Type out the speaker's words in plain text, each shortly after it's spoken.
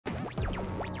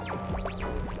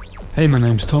Hey, my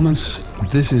name's Thomas.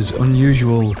 This is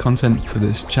unusual content for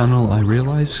this channel, I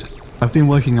realise. I've been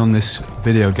working on this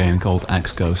video game called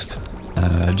Axe Ghost.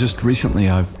 Just recently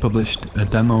I've published a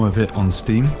demo of it on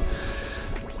Steam.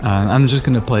 And I'm just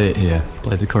going to play it here,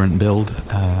 play the current build,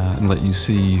 and let you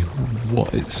see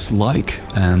what it's like,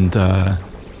 and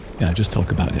yeah, just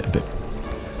talk about it a bit.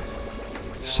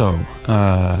 So,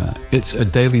 it's a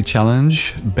daily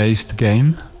challenge based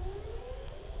game.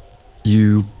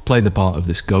 You play the part of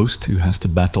this ghost who has to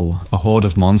battle a horde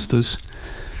of monsters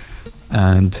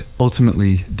and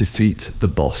ultimately defeat the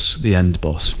boss, the end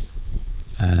boss.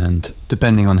 And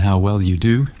depending on how well you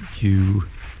do, you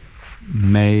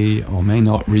may or may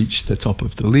not reach the top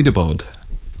of the leaderboard.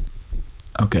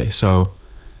 Okay, so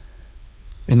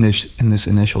in this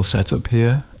initial setup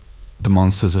here, the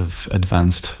monsters have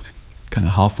advanced kind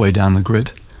of halfway down the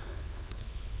grid,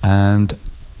 and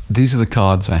these are the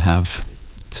cards I have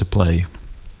to play.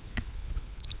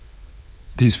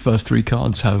 These first three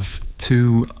cards have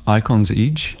 2 icons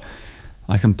each.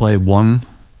 I can play one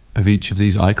of each of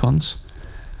these icons.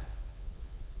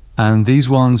 And these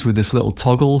ones with this little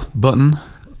toggle button,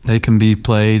 they can be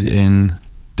played in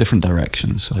different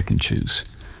directions. I can choose.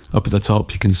 Up at the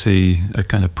top you can see a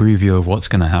kind of preview of what's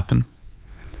going to happen.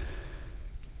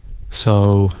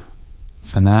 So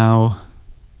for now,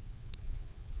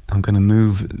 I'm going to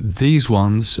move these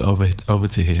ones over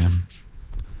to here.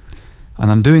 And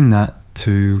I'm doing that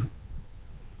to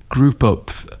group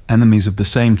up enemies of the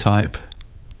same type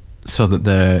so that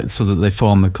they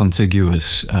form a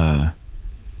contiguous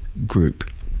group.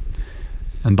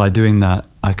 And by doing that,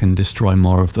 I can destroy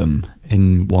more of them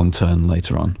in one turn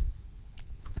later on.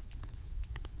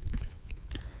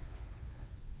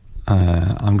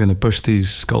 I'm going to push these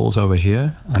skulls over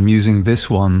here. I'm using this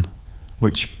one,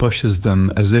 which pushes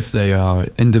them as if they are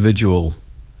individual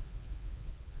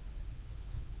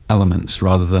elements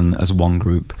rather than as one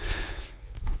group.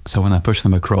 So when I push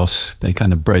them across, they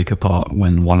kind of break apart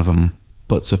when one of them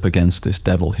butts up against this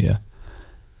devil here.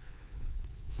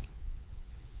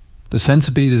 The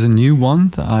centipede is a new one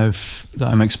that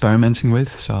I'm experimenting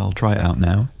with, so I'll try it out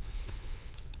now.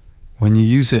 When you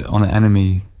use it on an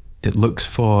enemy, it looks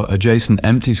for adjacent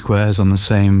empty squares on the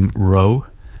same row,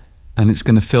 and it's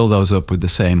going to fill those up with the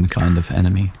same kind of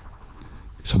enemy.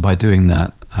 So by doing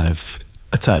that, I've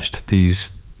attached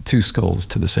these 2 skulls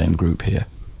to the same group here.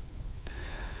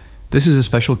 This is a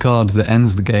special card that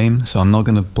ends the game, so I'm not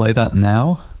going to play that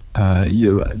now.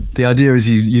 The idea is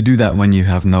you do that when you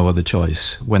have no other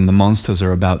choice, when the monsters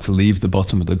are about to leave the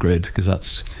bottom of the grid, because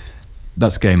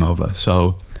that's game over.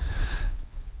 So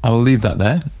I'll leave that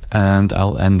there, and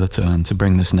I'll end the turn to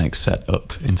bring this next set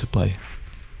up into play.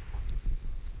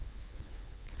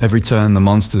 Every turn the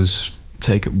monsters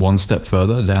take it one step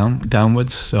further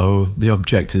downwards, so the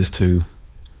object is to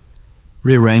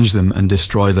rearrange them and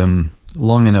destroy them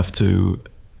long enough to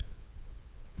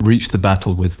reach the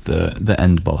battle with the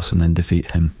end boss and then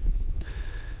defeat him.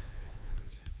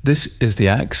 This is the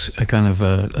axe, a kind of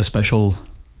a special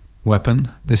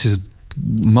weapon. This is,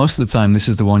 most of the time, this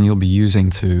is the one you'll be using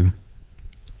to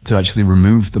actually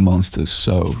remove the monsters.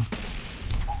 So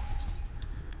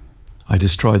I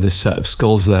destroy this set of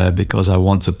skulls there because I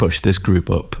want to push this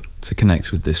group up to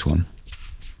connect with this one.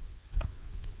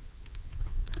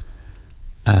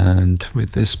 And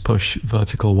with this push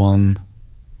vertical one,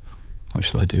 what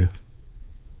should I do?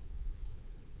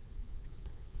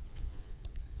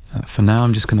 For now,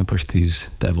 I'm just going to push these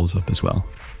devils up as well.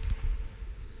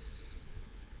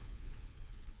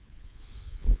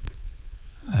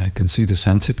 I can see the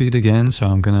centipede again, so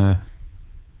I'm going to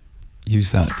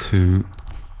use that to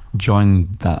join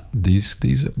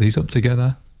these up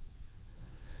together.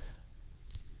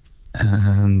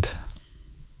 And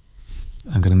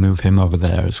I'm going to move him over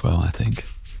there as well, I think.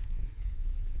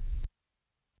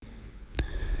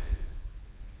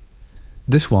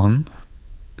 This one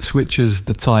switches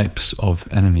the types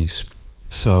of enemies.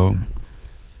 So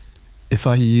if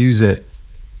I use it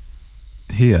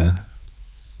here,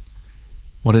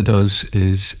 what it does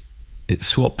is it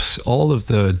swaps all of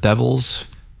the devils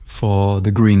for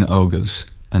the green ogres,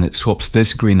 and it swaps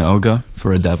this green ogre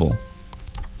for a devil,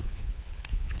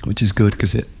 which is good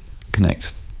because it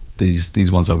connects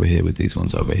these ones over here with these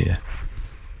ones over here.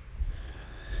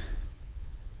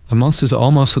 The monsters are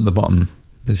almost at the bottom.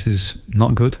 This is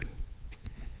not good.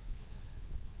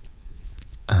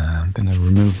 I'm going to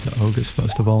remove the ogres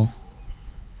first of all.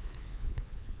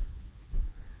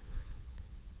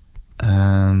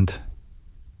 And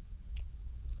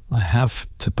I have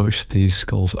to push these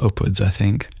skulls upwards, I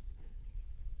think.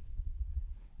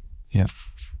 Yeah.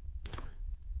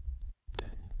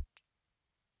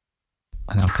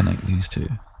 And I'll connect these two.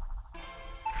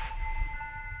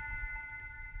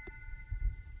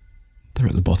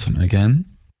 bottom again.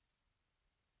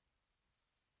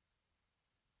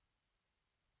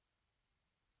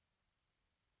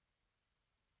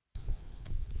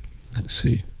 Let's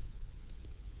see.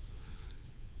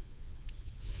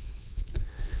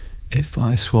 If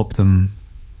I swap them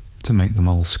to make them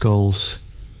all skulls,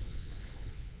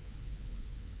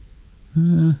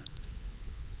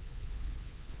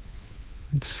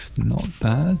 it's not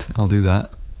bad. I'll do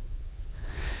that.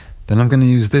 Then I'm going to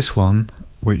use this one,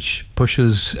 which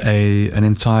pushes an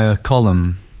entire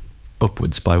column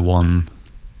upwards by one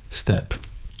step,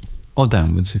 or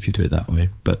downwards if you do it that way,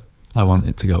 but I want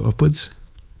it to go upwards.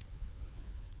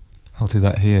 I'll do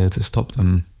that here to stop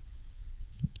them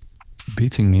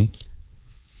beating me.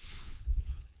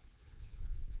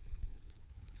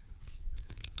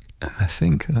 I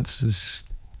think that's as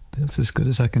good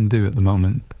as I can do at the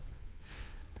moment.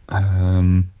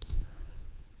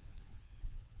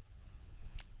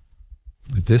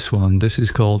 With this one,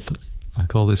 I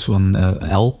call this one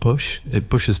L push. It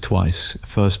pushes twice,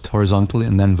 first horizontally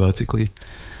and then vertically.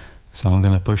 So I'm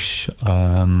going to push, what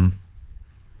am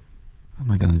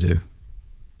I going to do?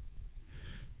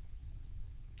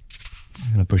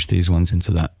 I'm going to push these ones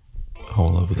into that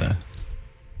hole over there.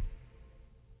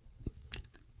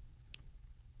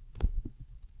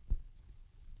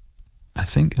 I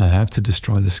think I have to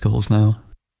destroy the skulls now.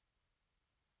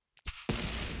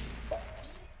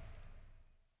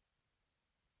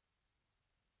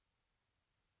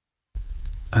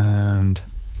 And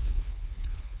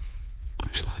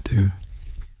what shall I do?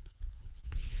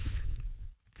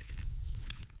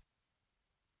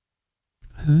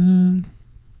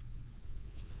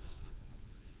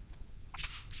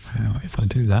 If I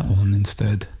do that one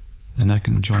instead, then I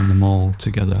can join them all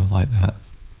together like that.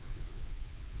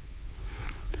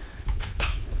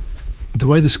 The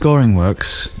way the scoring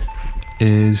works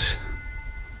is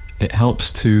it helps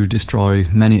to destroy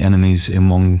many enemies in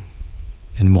one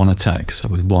attack, so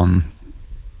with one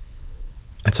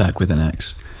attack with an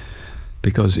axe.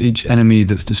 Because each enemy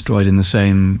that's destroyed in the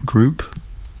same group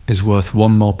is worth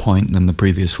one more point than the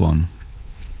previous one.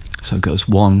 So it goes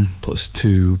 1 plus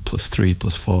 2 plus 3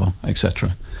 plus 4,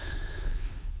 etc.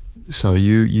 So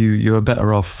you're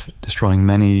better off destroying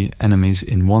many enemies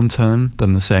in one turn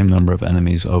than the same number of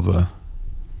enemies over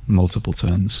multiple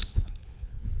turns.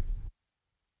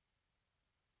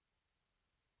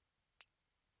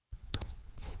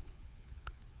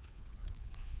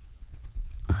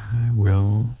 I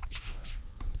will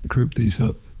group these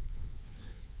up.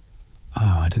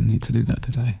 Oh, I didn't need to do that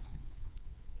today.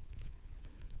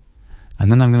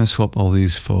 And then I'm going to swap all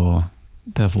these for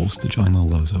devils to join all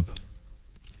those up.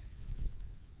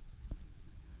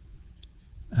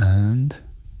 And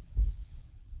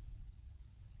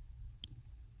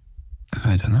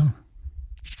I don't know.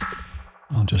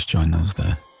 I'll just join those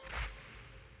there.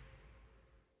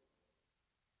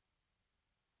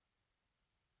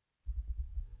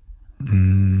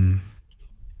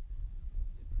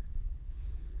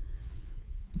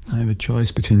 I have a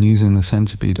choice between using the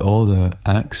centipede or the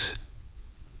axe.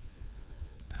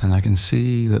 And I can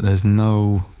see that there's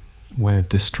no way of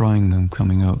destroying them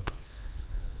coming up.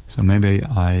 So maybe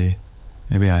I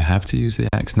have to use the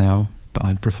axe now, but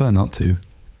I'd prefer not to.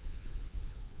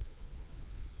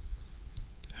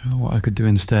 What I could do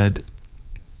instead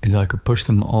is I could push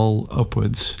them all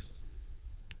upwards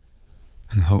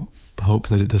and hope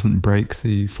that it doesn't break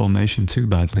the formation too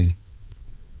badly.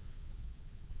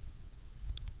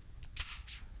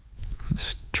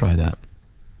 Let's try that.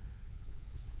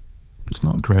 It's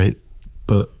not great,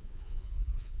 but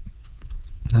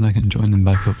then I can join them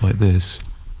back up like this.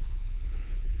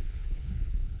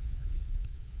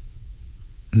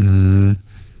 And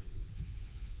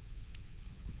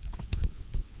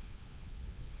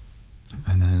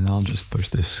then I'll just push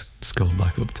this skull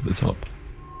back up to the top.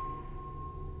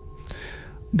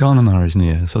 Garnamar is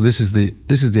near, so this is the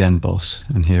end boss,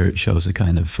 and here it shows a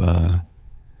kind of a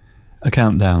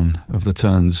countdown of the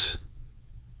turns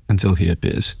until he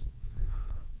appears.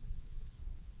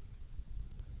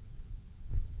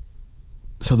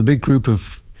 So the big group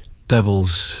of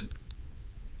devils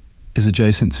is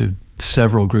adjacent to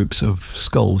several groups of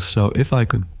skulls, so if I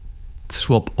could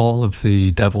swap all of the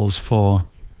devils for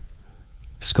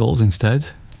skulls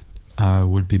instead, I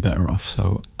would be better off.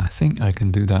 So I think I can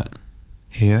do that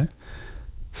here.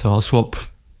 So I'll swap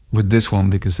with this one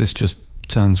because this just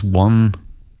turns one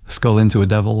skull into a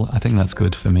devil. I think that's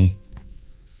good for me.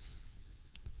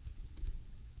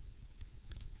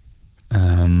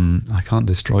 I can't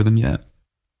destroy them yet.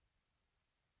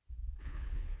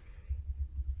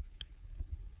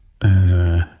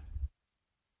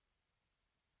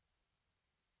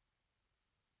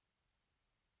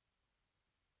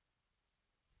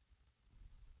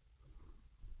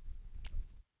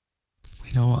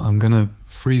 I'm gonna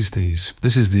freeze these.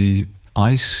 This is the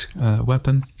ice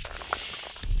weapon.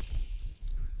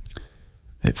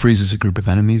 It freezes a group of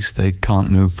enemies. They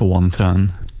can't move for one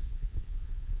turn,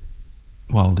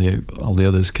 while all the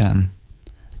others can.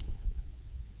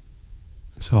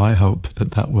 So I hope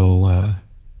that that will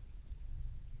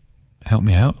help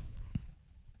me out.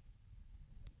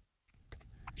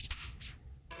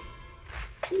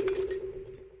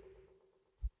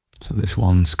 So this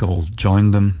one skull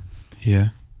joined them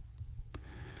here.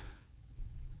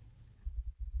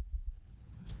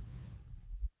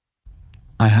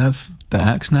 I have the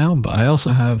axe now, but I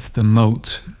also have the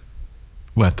moat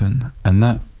weapon, and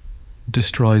that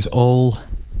destroys all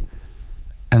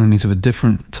enemies of a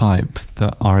different type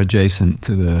that are adjacent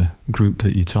to the group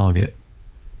that you target.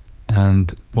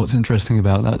 And what's interesting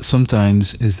about that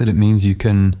sometimes is that it means you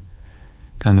can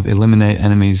kind of eliminate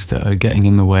enemies that are getting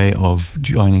in the way of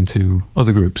joining to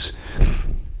other groups.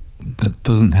 That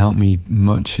doesn't help me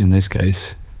much in this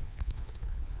case.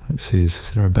 Let's see,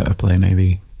 is there a better play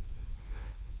maybe?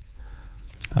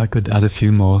 I could add a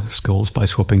few more skulls by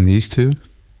swapping these two.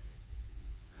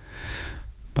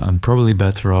 But I'm probably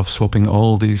better off swapping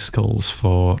all these skulls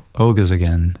for ogres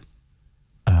again.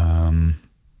 And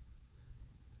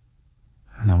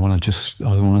I want to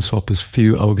swap as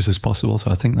few ogres as possible, so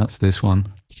I think that's this one.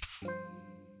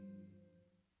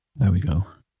 There we go.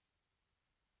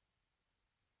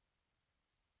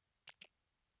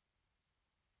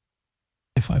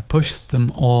 If I push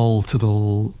them all to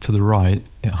the right,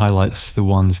 it highlights the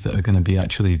ones that are going to be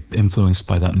actually influenced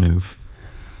by that move.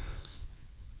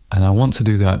 And I want to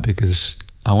do that because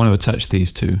I want to attach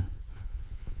these two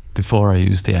before I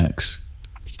use the axe.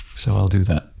 So I'll do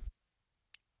that.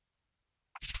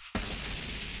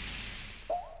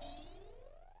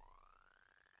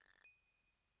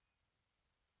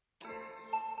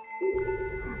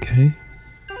 Okay.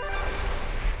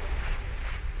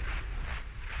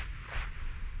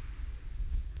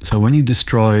 So when you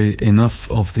destroy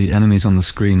enough of the enemies on the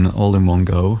screen all in one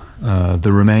go,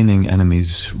 the remaining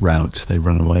enemies rout, they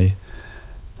run away,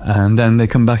 and then they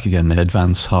come back again, they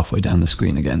advance halfway down the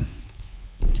screen again.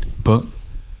 But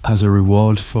as a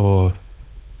reward for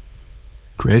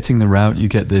creating the route, you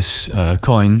get this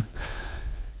coin,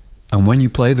 and when you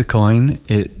play the coin,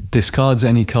 it discards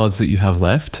any cards that you have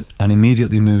left and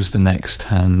immediately moves the next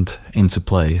hand into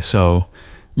play. So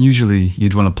usually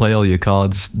you'd want to play all your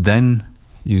cards, then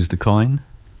use the coin,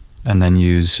 and then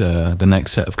use the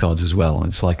next set of cards as well.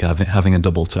 It's like having a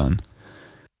double turn.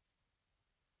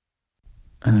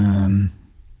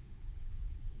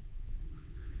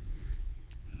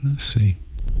 Let's see.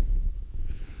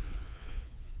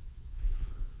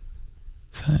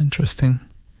 Is that interesting?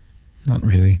 Not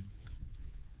really.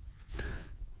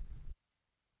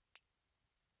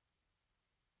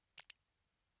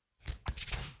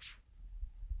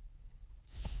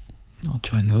 I'll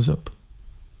join those up.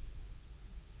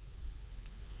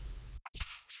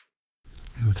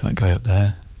 With that guy up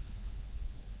there.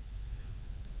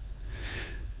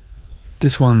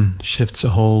 This one shifts a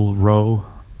whole row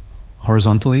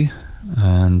horizontally,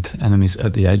 and enemies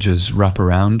at the edges wrap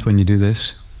around when you do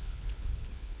this.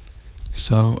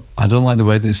 So I don't like the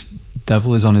way this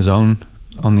devil is on his own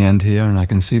on the end here, and I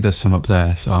can see there's some up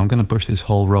there. So I'm going to push this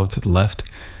whole row to the left.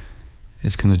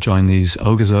 It's going to join these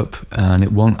ogres up, and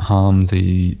it won't harm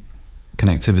the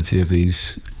connectivity of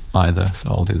these either, so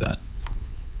I'll do that.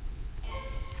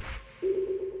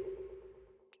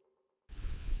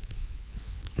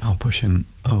 I'll push him.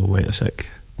 Oh, wait a sec.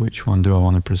 Which one do I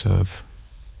want to preserve?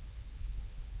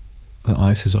 The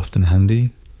ice is often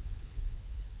handy,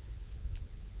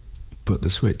 but the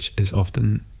switch is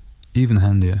often even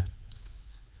handier.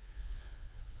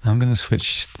 I'm going to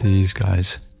switch these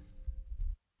guys.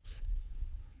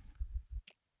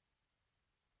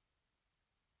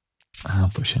 I'll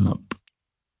push him up.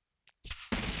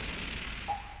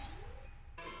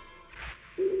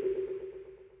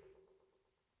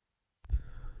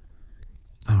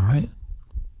 All right.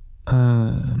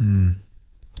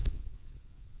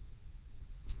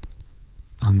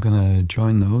 I'm gonna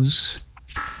join those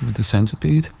with the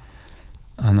centipede,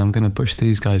 and I'm gonna push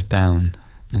these guys down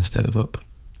instead of up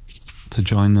to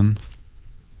join them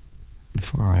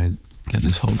before I get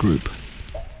this whole group.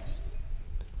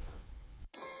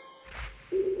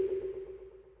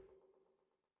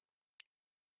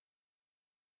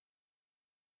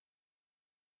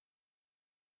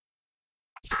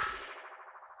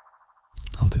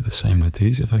 I'll do the same with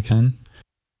these if I can.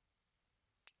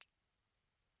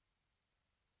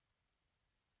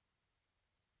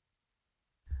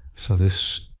 So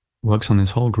this works on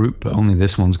this whole group, but only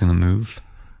this one's going to move,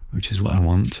 which is what I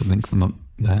want to link them up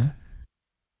there.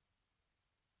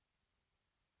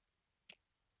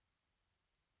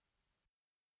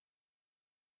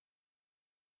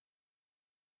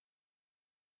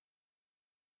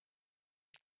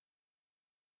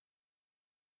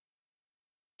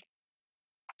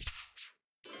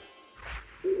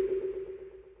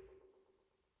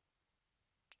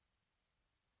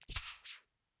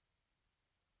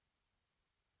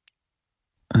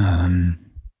 Um,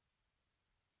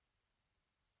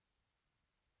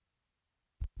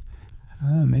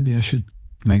 Maybe I should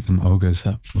make them ogres.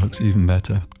 That works even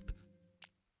better.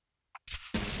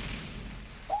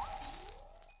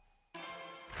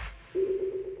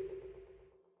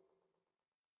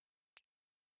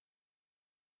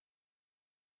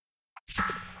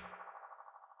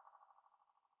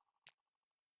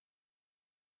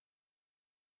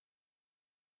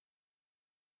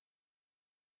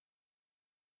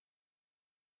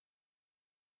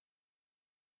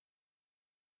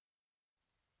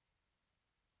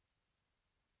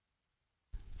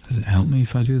 Does it help me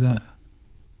if I do that?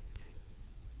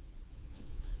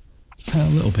 A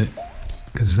little bit.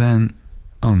 Because then...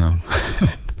 Oh no.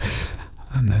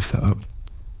 I messed that up.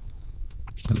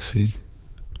 Let's see.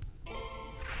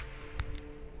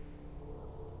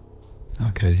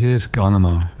 Okay, here's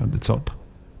Garnamar at the top.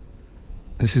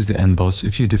 This is the end boss.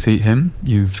 If you defeat him,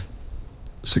 you've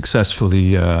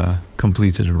successfully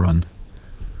completed a run.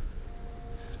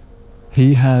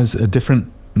 He has a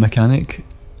different mechanic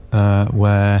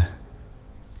where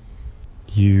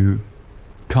you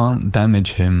can't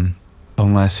damage him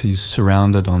unless he's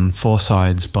surrounded on 4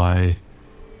 sides by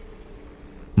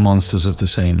monsters of the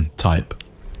same type.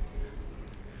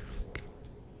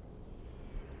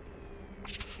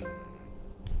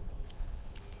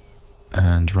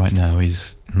 And right now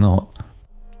he's not.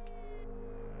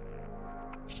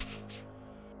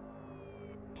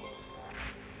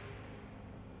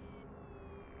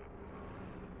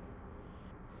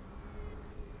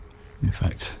 In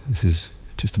fact, this is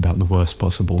just about the worst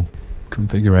possible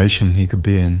configuration he could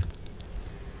be in.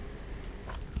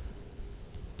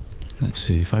 Let's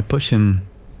see, if I push him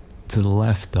to the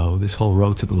left though, this whole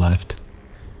row to the left,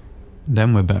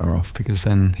 then we're better off, because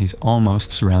then he's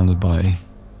almost surrounded by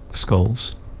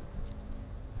skulls.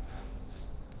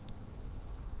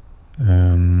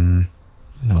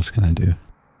 What else can I do?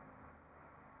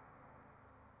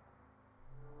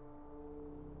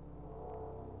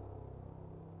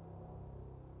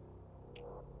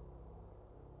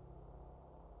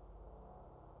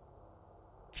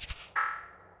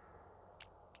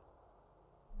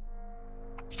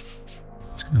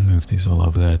 Just gonna move these all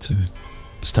over there to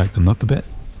stack them up a bit.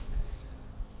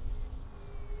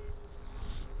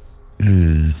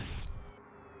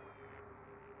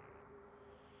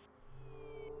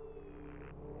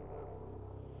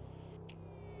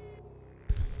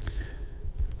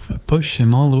 If I push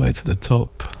him all the way to the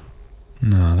top,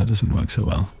 no, that doesn't work so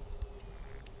well.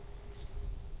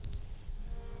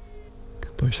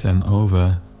 Push them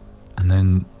over, and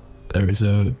then there is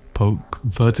a poke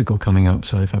vertical coming up,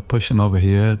 so if I push him over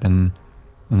here, then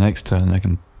the next turn I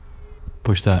can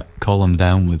push that column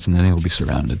downwards and then he'll be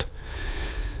surrounded.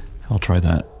 I'll try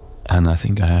that, and I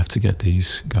think I have to get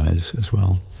these guys as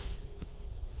well.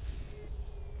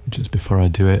 Just before I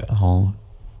do it, I'll...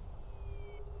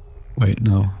 Wait,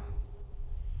 no.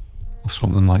 I'll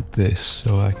swap them like this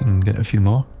so I can get a few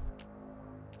more.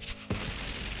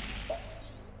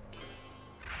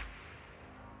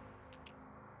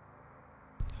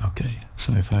 Okay,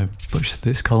 so if I push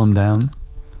this column down,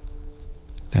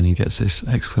 then he gets this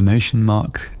exclamation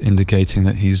mark indicating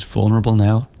that he's vulnerable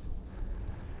now.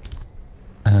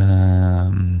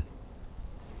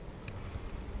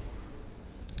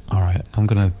 Alright, I'm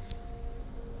gonna...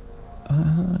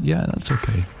 yeah, that's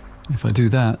okay. If I do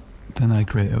that, then I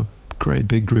create a great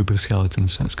big group of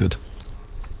skeletons. That's good.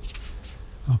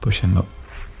 I'll push him up.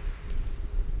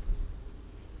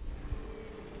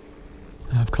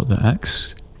 I've got the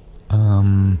axe.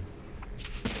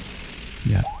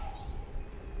 Yeah.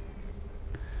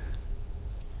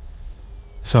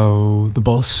 So the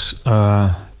boss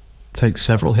takes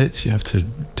several hits. You have to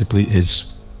deplete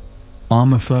his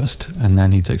armor first, and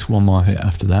then he takes one more hit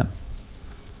after that.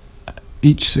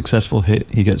 Each successful hit,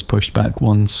 he gets pushed back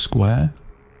 1 square.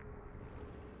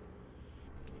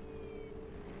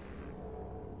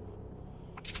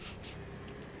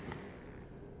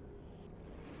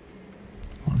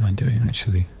 What am I doing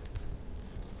actually?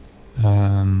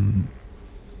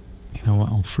 You know what,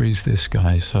 I'll freeze this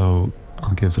guy so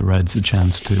I'll give the reds a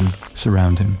chance to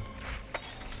surround him.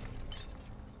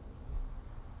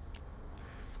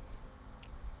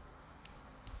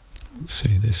 Let's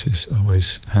see, this is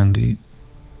always handy.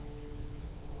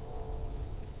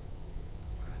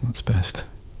 What's best?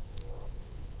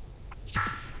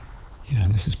 Yeah,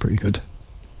 this is pretty good.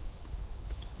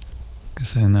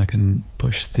 Because then I can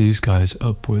push these guys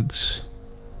upwards,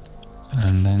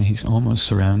 and then he's almost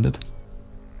surrounded.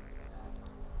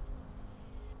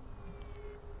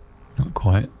 Not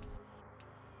quite.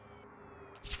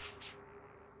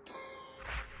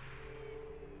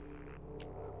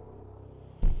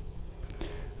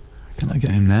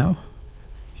 get him now?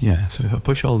 Yeah, so if I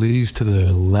push all these to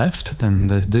the left, then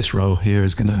this row here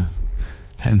is going to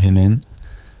hem him in.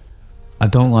 I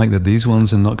don't like that these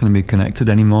ones are not going to be connected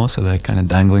anymore, so they're kind of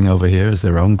dangling over here as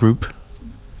their own group.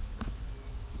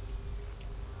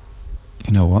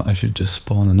 You know what, I should just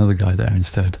spawn another guy there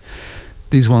instead.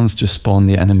 These ones just spawn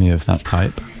the enemy of that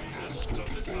type.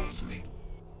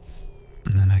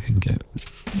 And then I can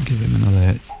give him another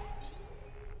hit.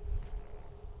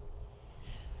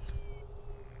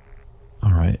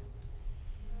 Alright.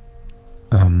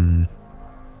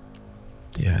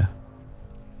 Yeah.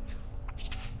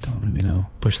 Don't really know.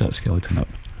 Push that skeleton up.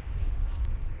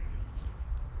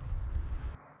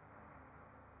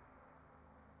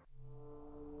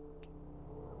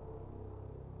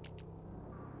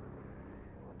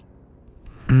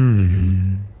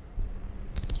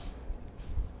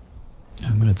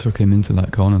 I'm gonna tuck him into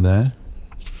that corner there.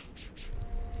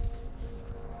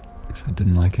 Because I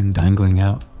didn't like him dangling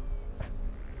out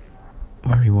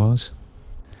where he was.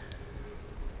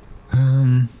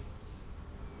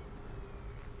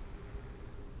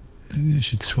 Maybe I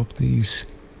should swap these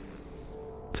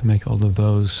to make all of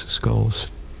those skulls.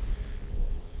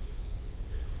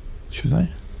 Should I?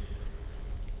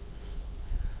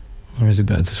 Or is it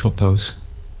better to swap those?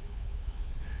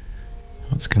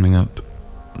 What's coming up?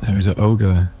 There is an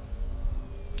ogre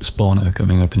spawner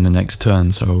coming up in the next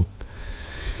turn, so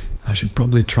I should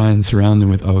probably try and surround him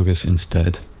with ogres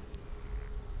instead.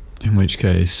 In which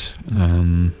case,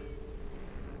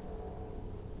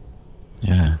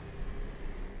 yeah.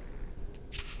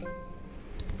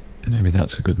 Maybe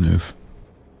that's a good move.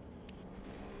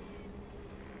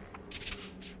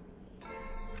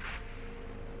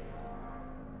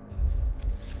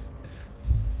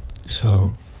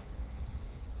 So,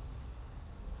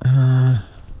 I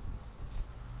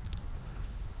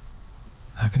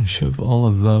can shove all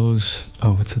of those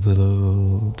over to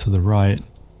the right,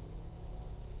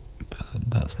 but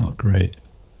that's not great.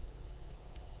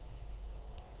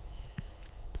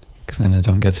 Because then I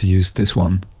don't get to use this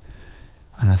one.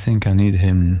 And I think I need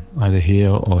him either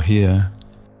here or here.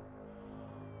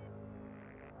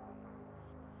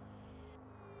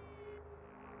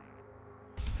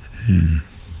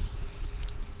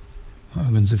 What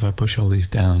happens if I push all these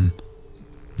down?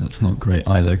 That's not great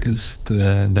either, because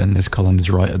then this column is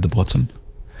right at the bottom.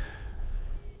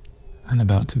 And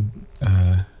about to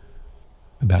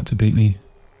beat me.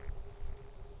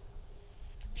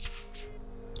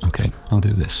 Okay, I'll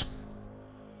do this.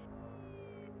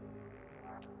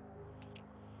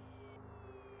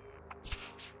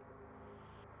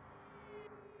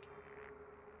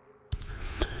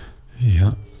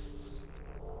 Yeah.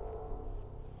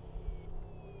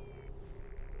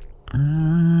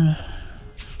 I'll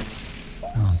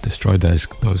destroy those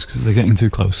because they're getting too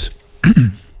close.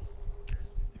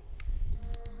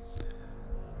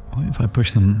 What if I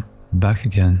push them back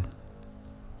again?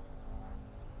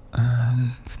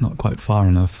 It's not quite far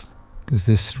enough, because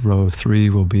this row of 3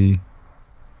 will be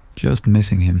just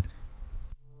missing him.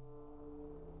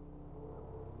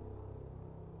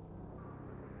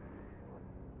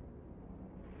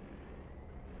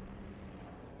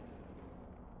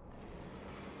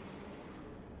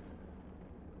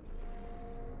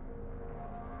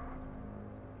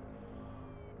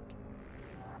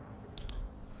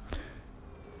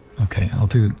 Okay, I'll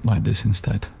do it like this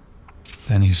instead.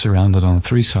 Then he's surrounded on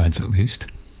 3 sides at least.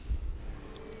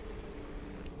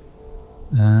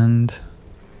 And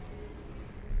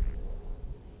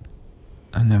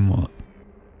then what?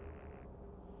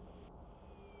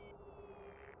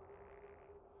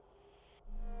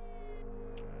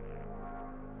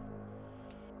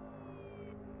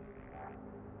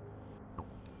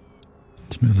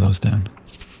 Let's move those down.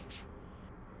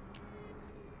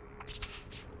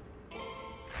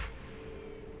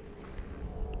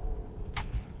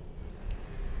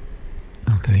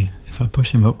 Okay, if I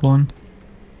push him up one,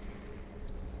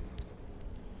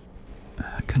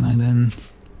 can I then...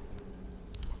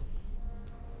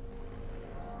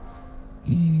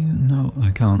 No,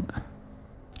 I can't.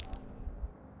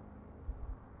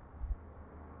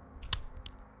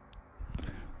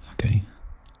 Okay.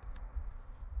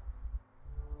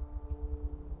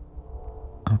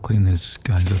 I'll clean these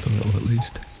guys up a little at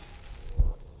least.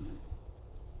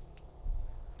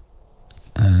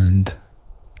 And...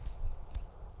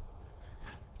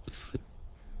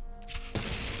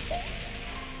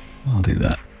 I'll do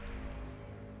that.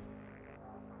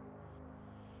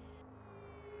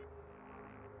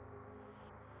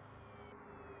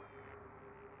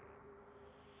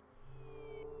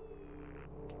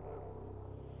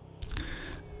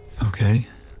 Okay.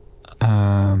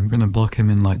 I'm gonna block him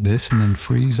in like this and then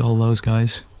freeze all those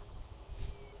guys.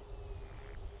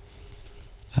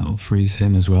 freeze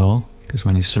him as well, because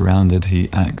when he's surrounded, he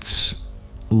acts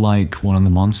like one of the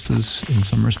monsters in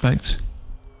some respects.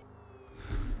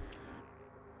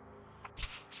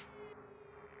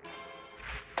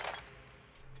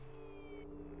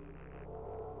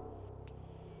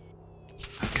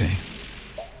 Okay.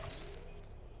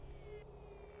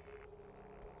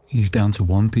 He's down to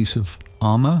one piece of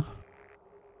armor.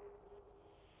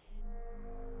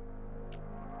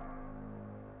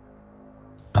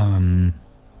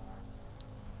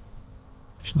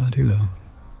 What should I do though?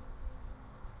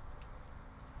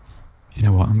 You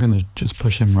know what, I'm gonna just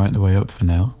push him right the way up for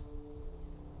now.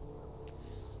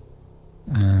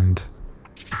 And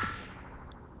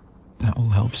that will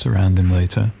help surround him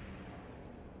later.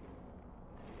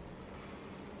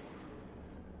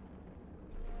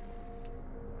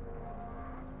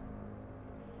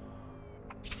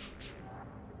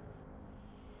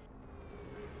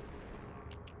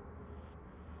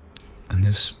 And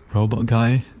this robot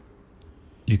guy,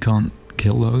 you can't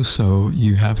kill those, so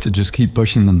you have to just keep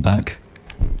pushing them back.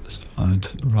 So I'd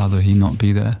rather he not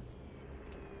be there.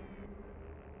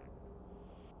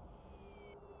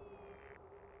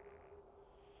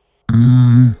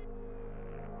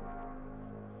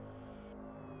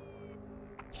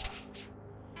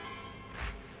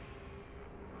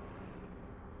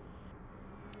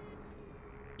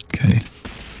 Okay.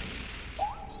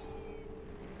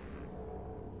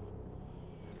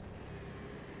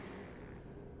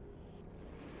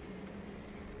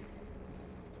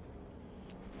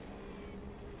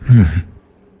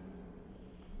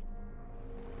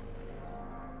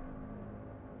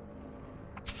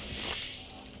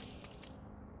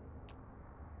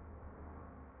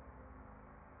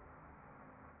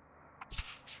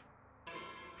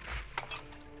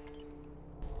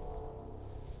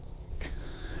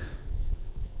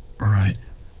 Right.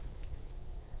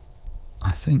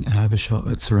 I think I have a shot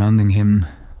at surrounding him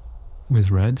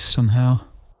with reds somehow.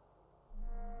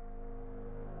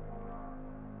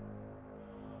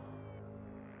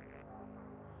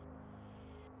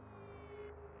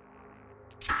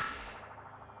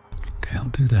 Okay, I'll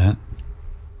do that.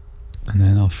 And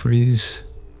then I'll freeze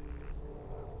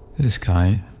this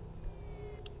guy.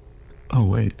 Oh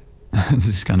wait, this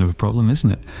is kind of a problem,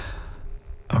 isn't it?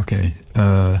 Okay,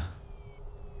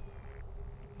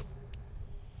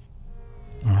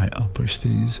 alright, I'll push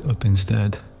these up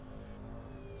instead.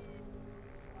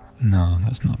 No,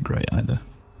 that's not great either.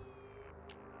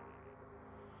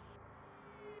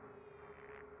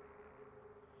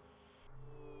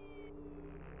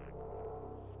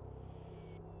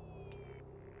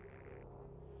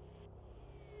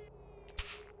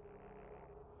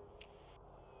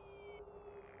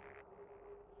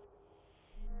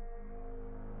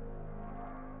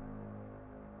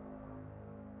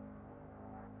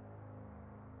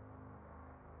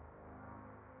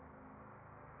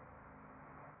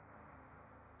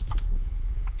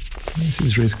 This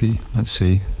is risky. Let's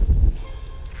see.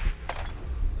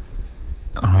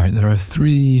 Alright, there are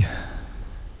 3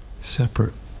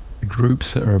 separate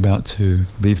groups that are about to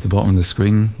leave the bottom of the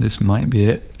screen. This might be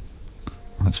it.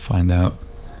 Let's find out.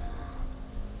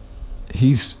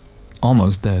 He's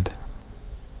almost dead.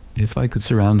 If I could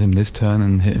surround him this turn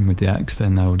and hit him with the axe,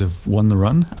 then I would have won the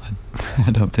run.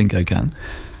 I don't think I can.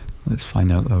 Let's find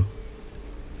out though.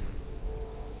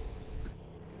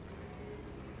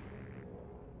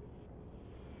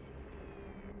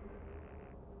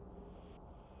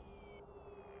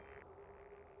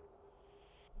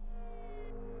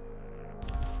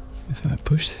 If I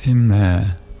pushed him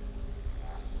there,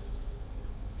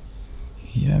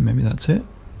 yeah, maybe that's it.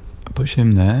 Push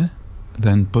him there,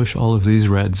 then push all of these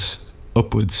reds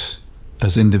upwards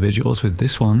as individuals with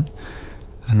this one,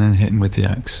 and then hit him with the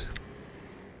axe.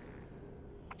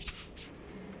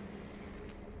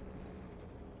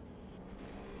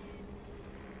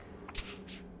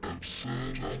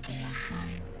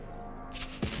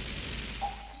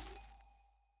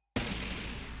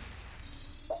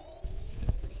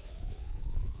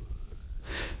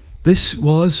 This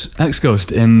was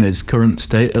X-Ghost in its current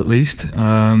state, at least.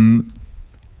 I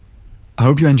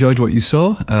hope you enjoyed what you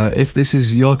saw. If this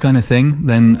is your kind of thing,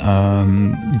 then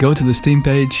go to the Steam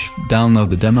page,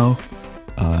 download the demo,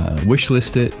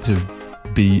 wishlist it to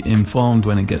be informed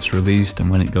when it gets released and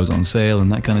when it goes on sale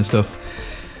and that kind of stuff.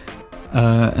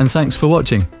 And thanks for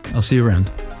watching. I'll see you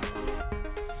around.